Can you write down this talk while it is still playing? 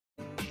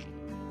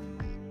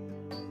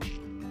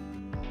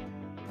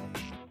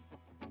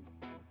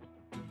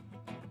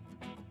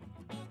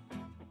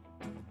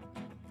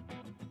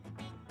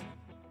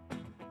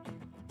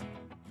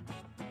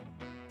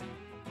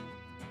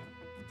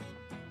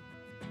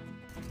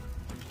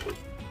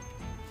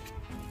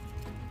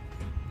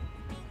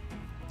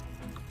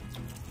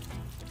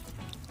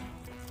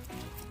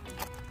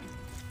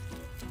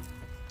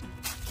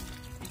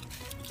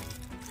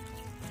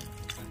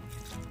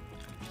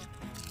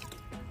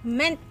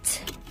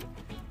mint.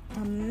 The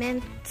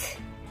mint.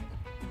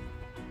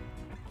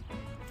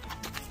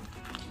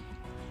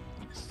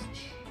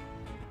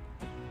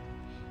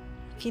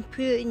 You can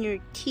put it in your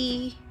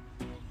tea.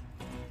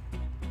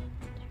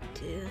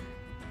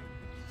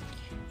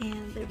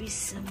 And there is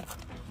some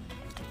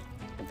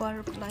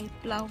butterfly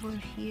flower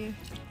here.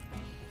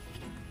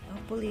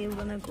 Hopefully I'm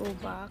gonna go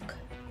back.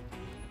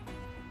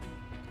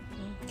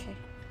 Okay.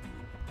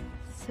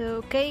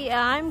 So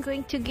I'm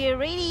going to get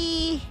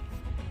ready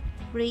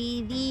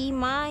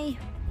my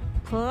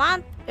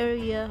plant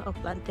area or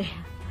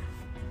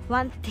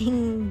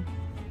planting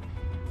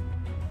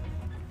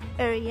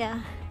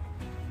area.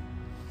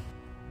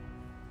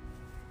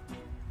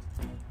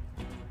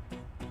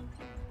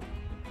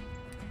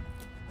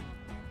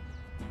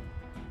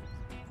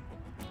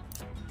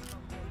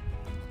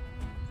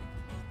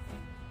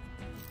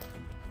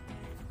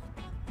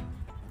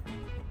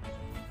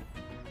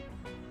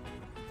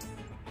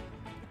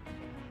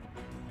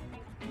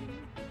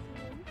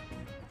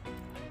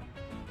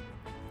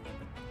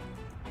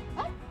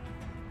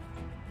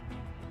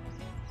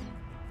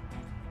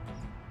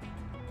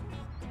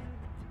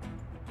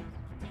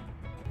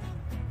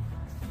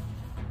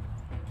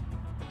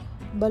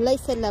 Balay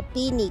sa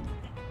Lapinig.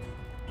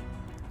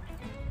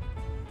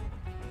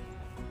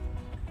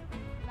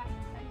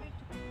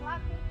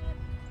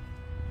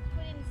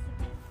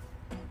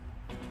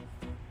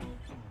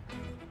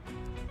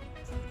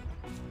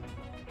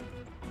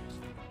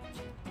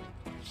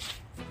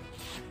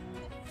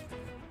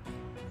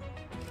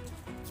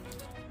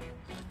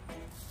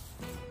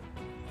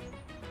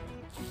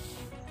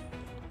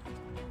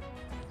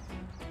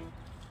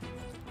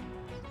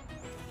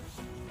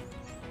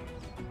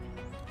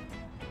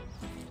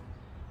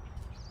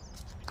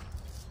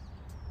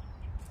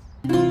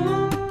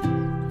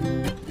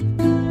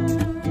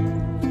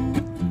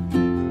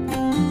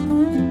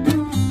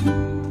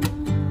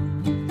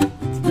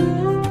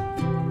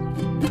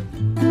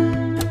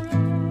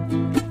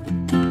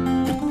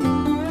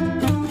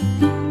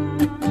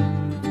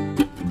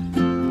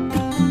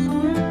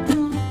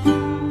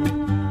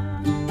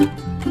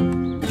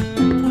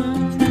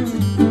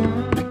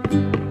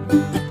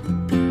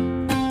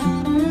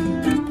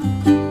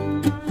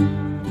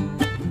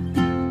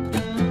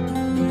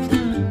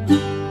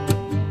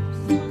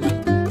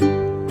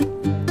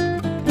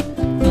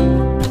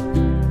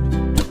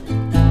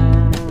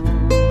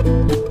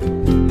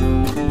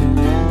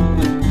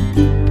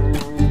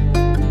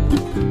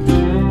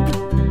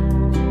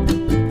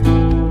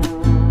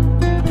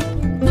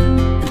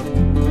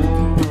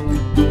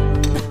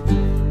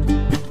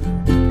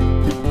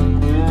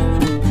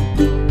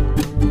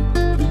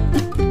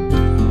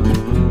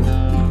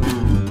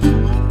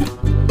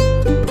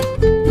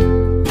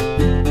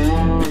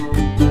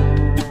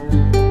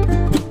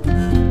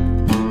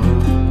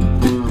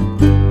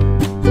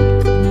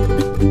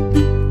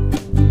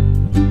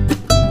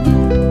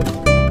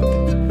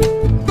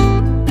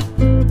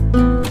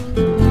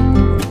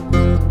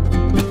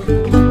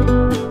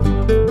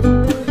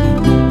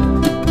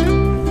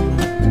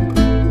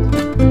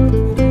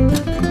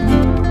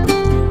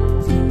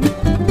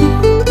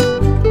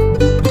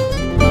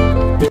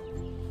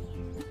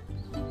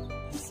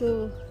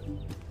 So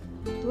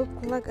look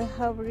like I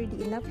have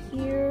already enough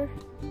here,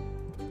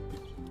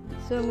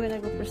 so I'm gonna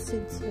go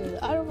proceed to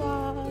the other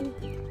one.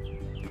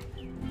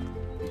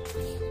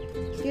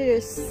 Here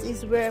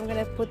is where I'm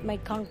gonna put my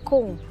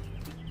kangkong.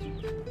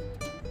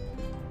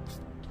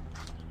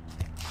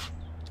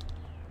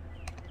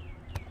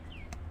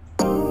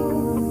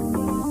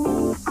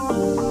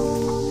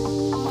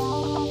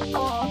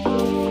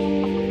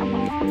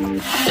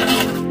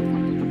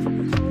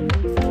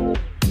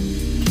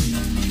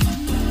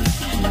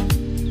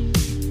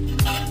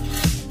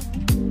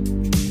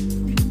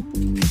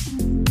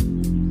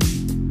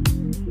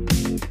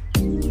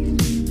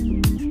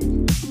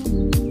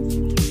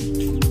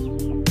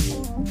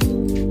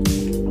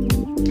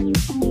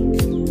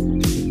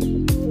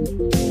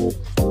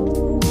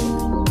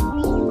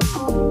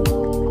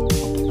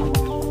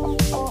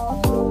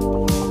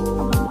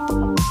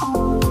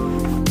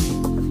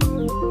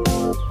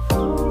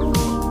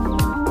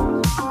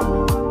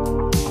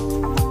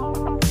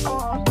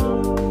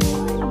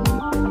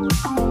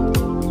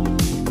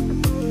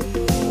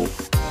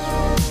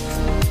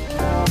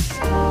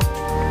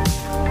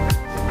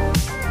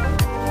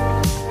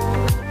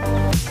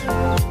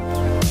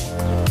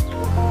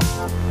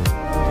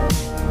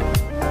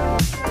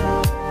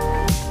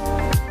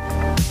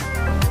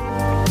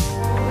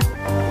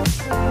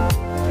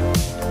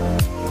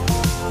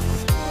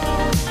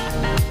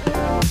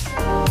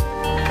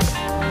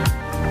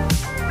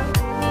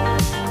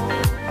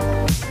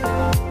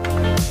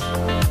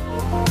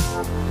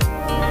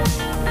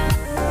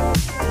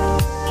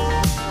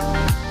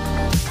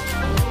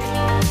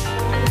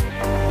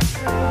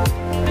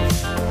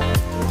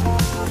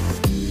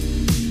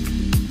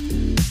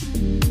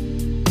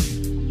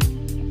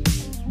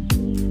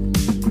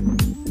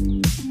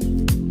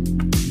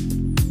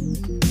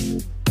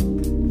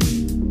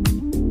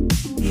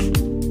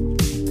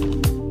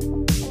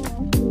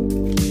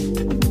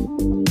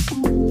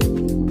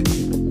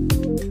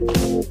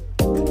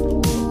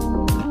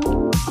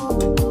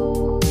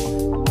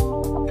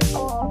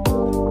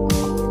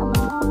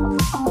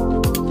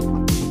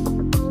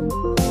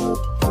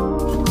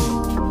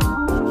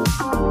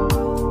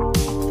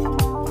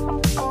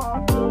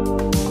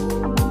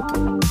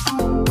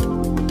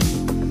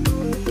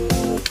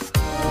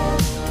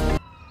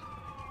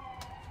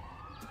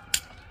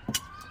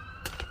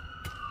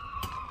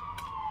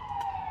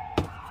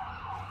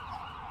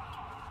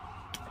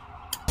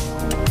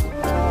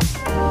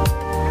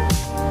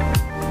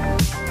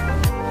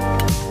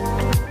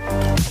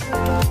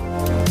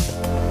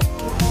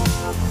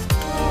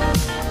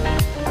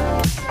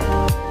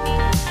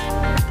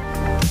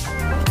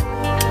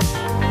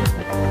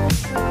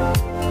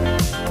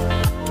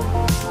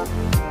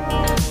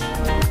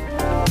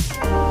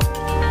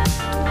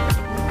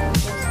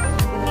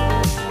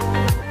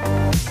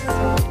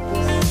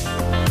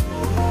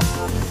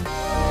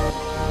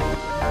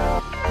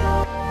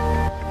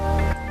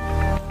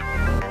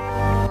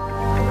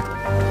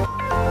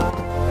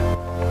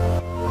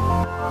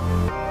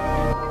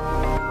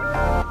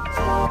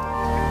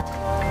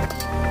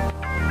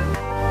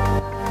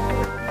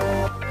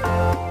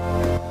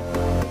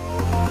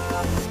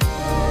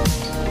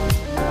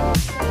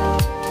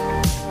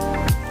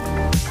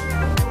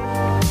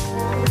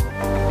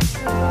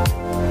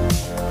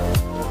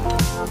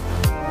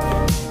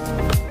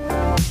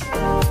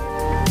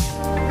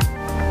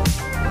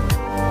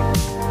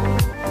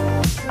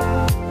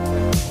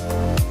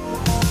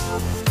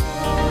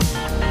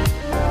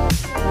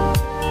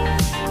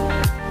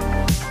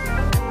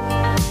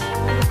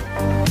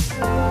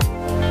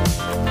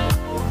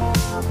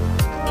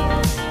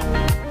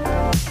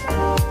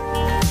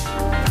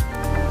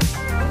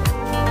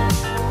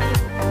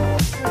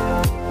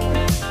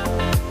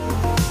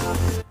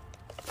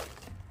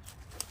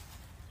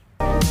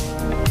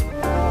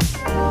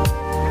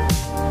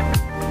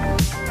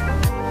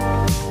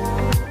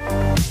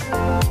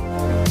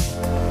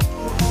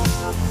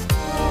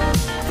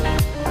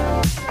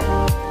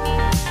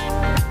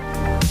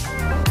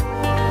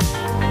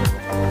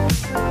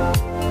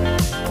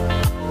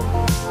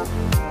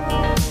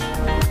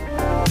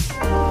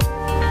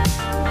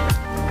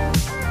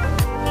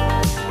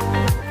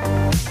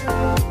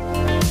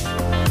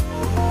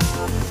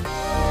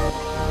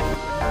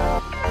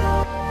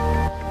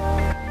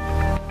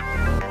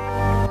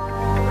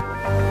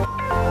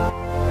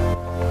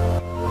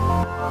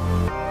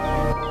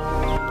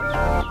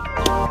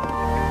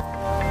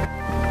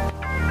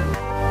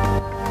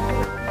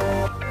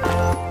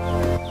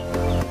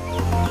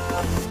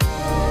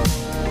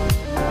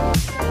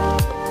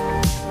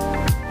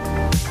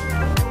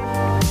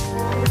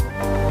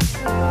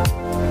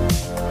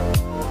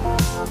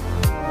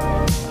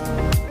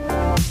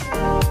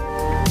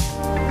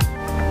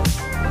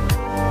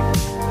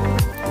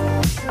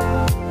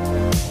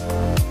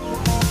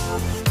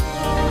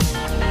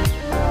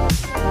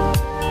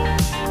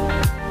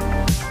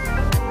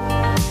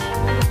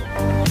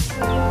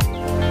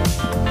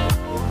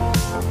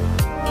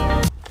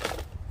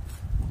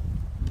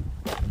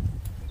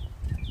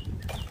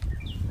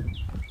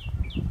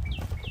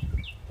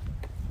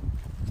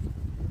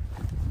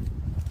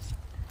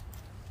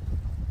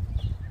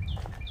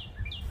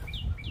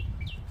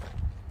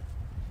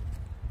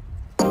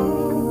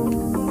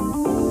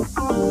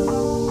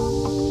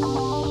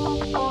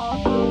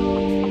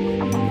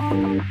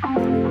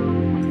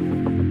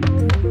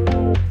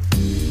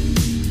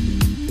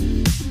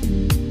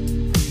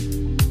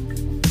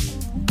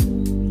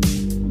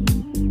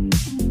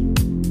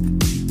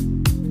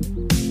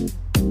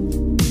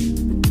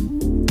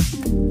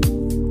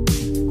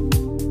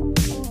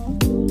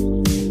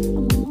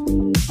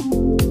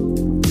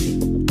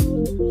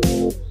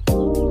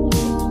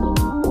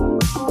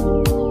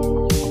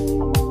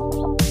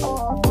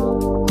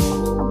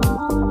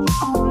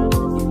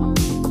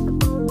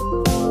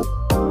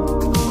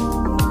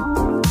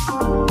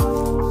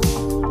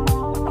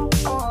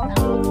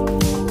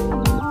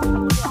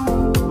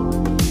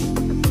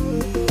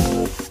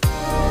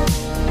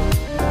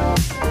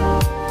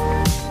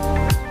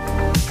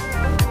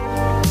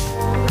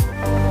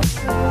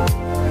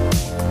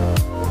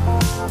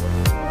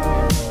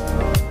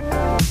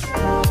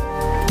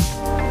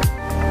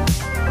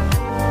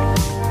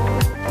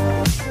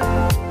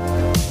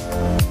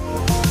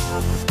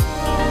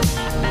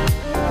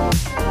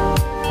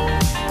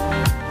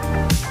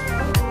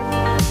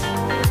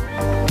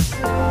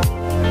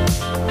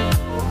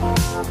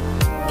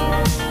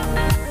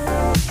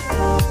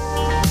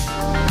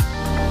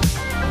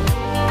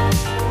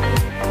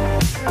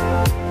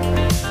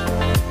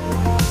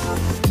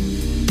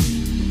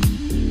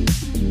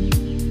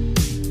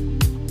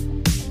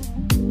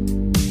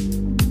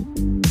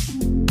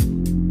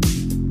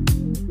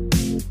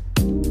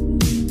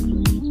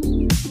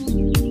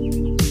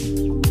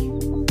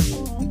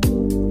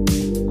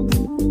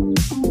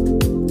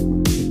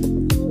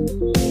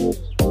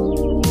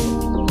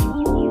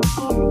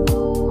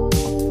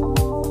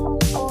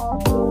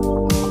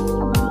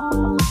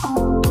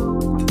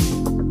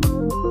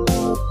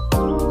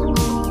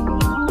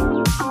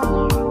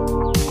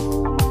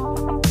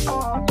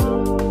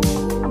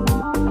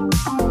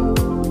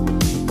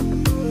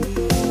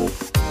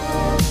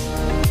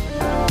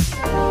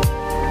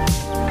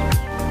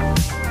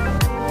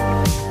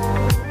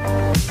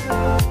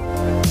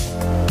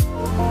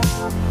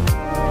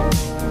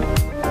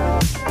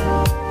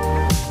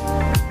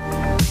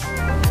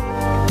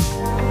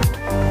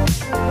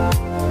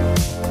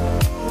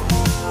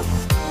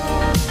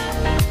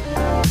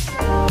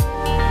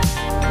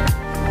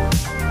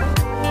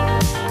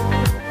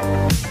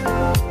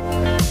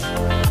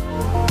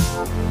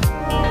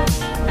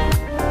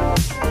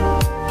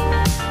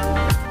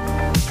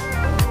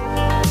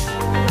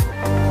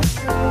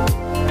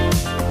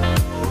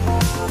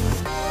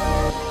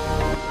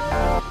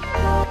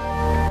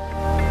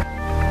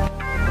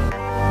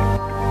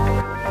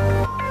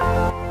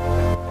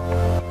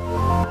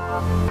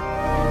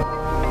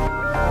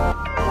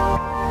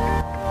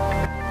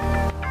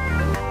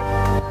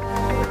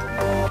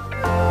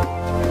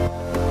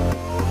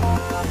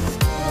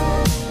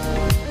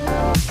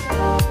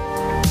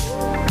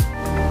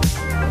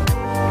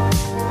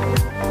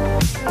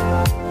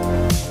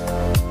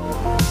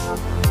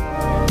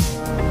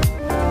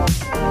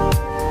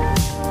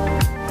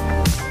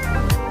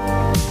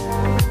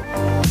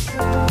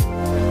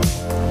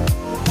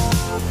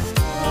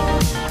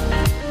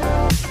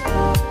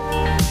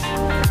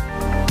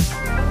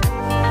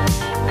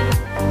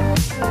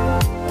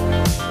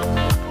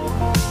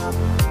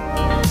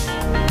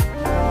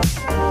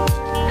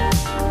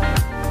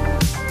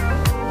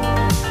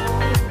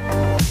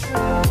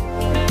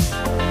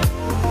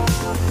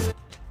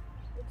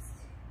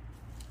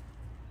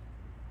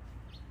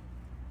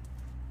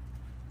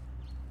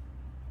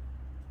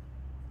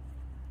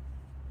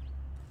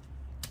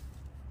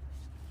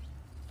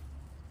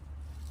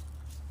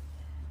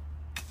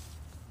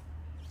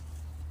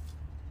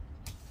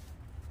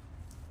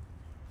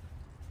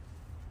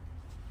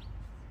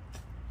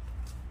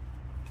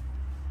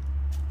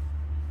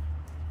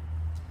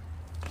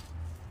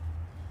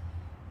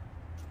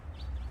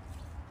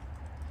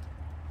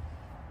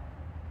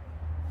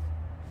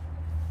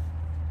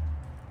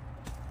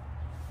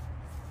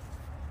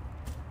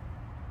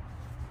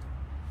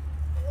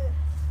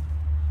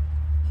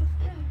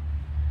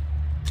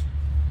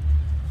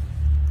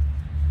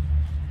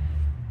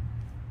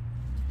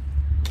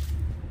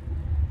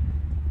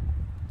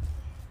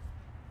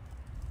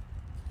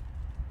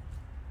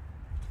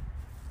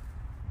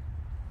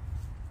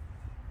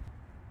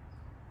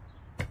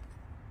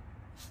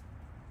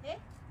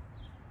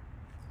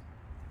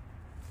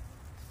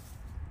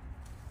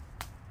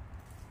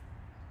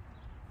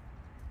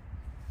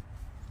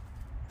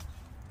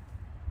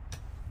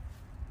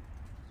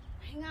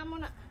 Hinga mo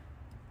na.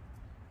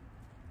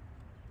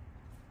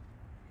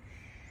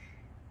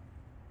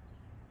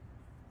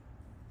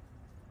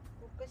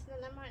 Focus na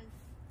naman.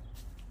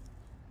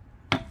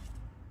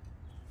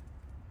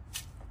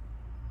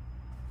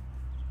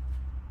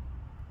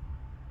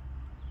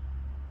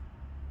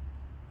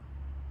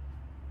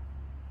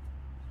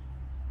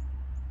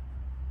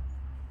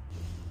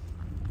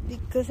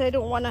 Because I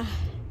don't wanna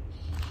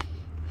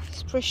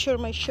pressure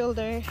my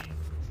shoulder.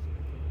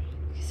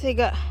 Because I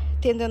got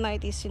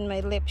tendonitis in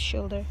my left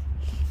shoulder.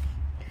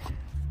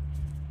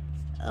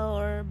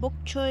 Or bok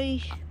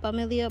choy,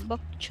 Pamilya bok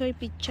choy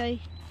pichay.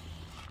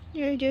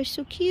 They're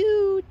so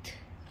cute.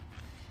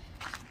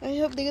 I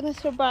hope they're gonna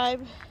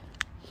survive.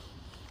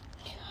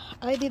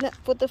 I did not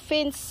put a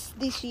fence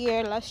this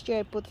year. Last year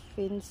I put a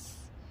fence,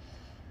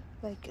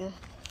 like a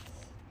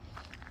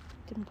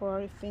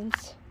temporary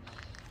fence.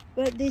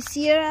 But this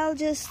year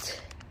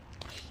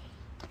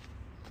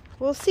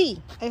we'll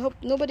see. I hope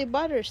nobody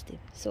bothers them.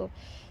 So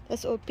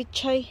that's all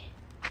pichay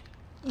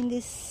in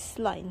this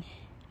line.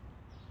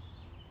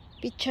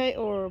 Pichay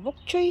or bok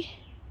choy.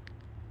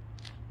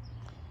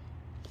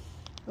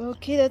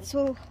 Okay, that's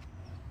all.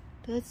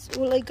 That's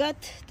all I got.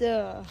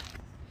 The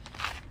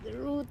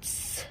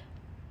roots.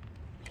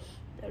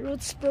 The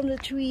roots from the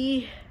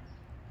tree,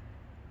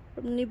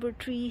 from the neighbor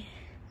tree.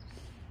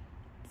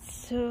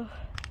 So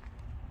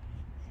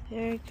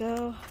there you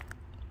go.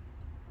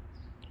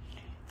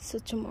 So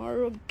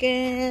tomorrow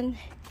again,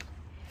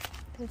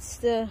 that's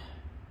the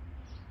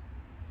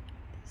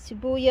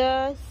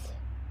sibuyas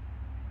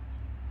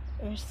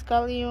or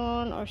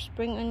scallion or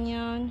spring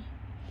onion.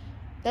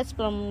 That's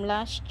from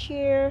last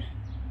year,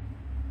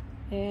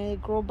 and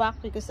it grow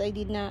back because I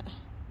did not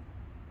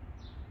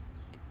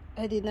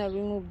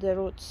remove the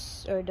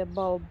roots or the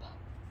bulb.